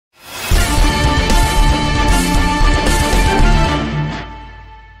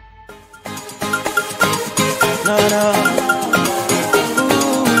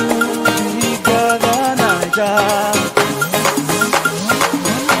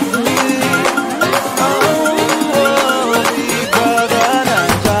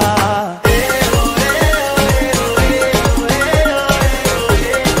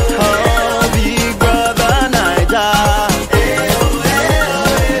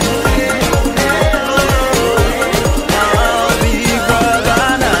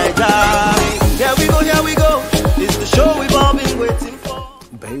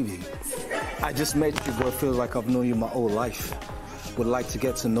just met you, but it feels like I've known you my whole life. Would like to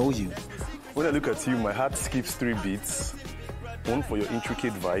get to know you. When I look at you, my heart skips 3 beats. One for your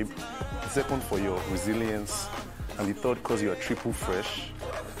intricate vibe, the second for your resilience, and the third because you are triple fresh.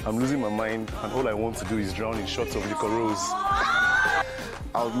 I'm losing my mind, and all I want to do is drown in shots of liquor rose.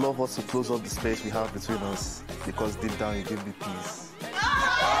 I would love us to close up the space we have between us, because deep down you give me peace.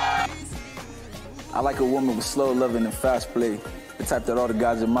 I like a woman with slow loving and fast play. The type that all the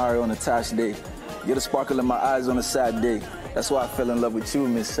guys admire on a tash day. Get a sparkle in my eyes on a sad day. That's why I fell in love with you,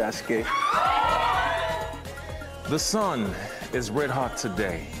 Miss Sasuke. The sun is red hot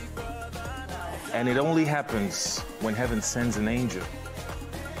today. And it only happens when heaven sends an angel.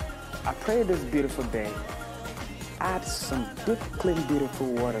 I pray this beautiful day add some deep, clean, beautiful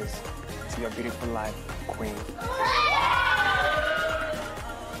waters to your beautiful life, Queen.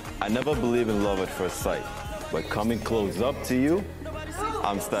 I never believe in love at first sight, but coming close up to you,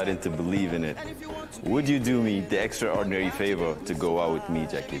 I'm starting to believe in it. Would you do me the extraordinary favor to go out with me,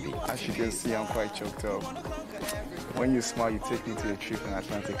 Jackie B? As you can see, I'm quite choked up. When you smile, you take me to a trip in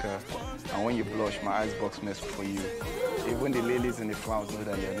Atlantica. And when you blush, my eyes box mess for you. Even the lilies and the flowers know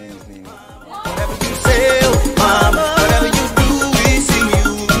that your name is Nina. Whatever you say, mama.